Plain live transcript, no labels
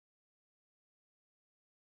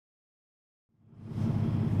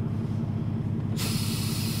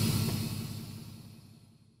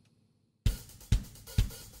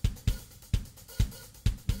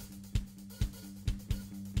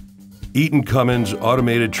Eaton Cummins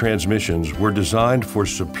automated transmissions were designed for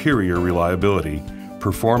superior reliability,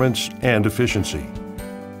 performance, and efficiency.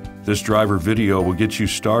 This driver video will get you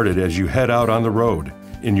started as you head out on the road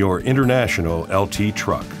in your international LT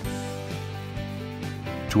truck.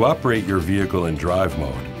 To operate your vehicle in drive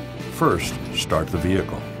mode, first start the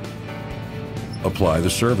vehicle. Apply the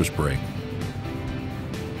service brake.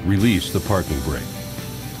 Release the parking brake.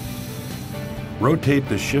 Rotate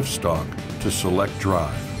the shift stalk to select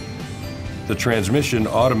drive. The transmission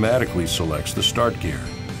automatically selects the start gear.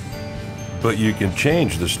 But you can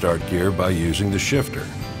change the start gear by using the shifter.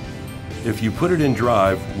 If you put it in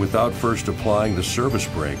drive without first applying the service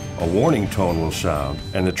brake, a warning tone will sound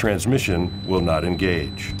and the transmission will not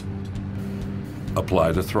engage.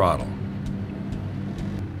 Apply the throttle.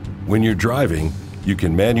 When you're driving, you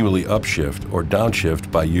can manually upshift or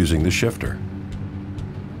downshift by using the shifter.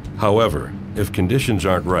 However, if conditions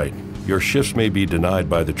aren't right, your shifts may be denied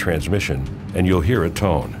by the transmission and you'll hear a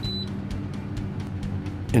tone.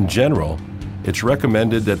 In general, it's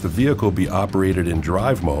recommended that the vehicle be operated in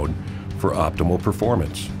drive mode for optimal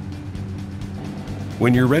performance.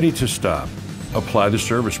 When you're ready to stop, apply the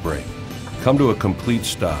service brake. Come to a complete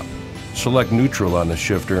stop. Select neutral on the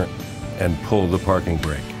shifter and pull the parking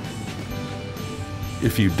brake.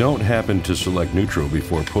 If you don't happen to select neutral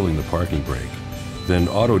before pulling the parking brake, then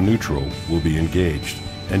auto neutral will be engaged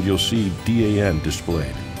and you'll see DAN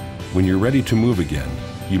displayed. When you're ready to move again,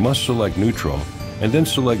 you must select neutral and then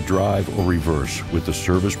select drive or reverse with the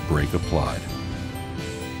service brake applied.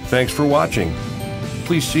 Thanks for watching.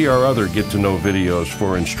 Please see our other Get2Know videos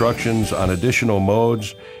for instructions on additional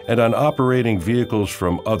modes and on operating vehicles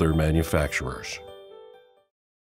from other manufacturers.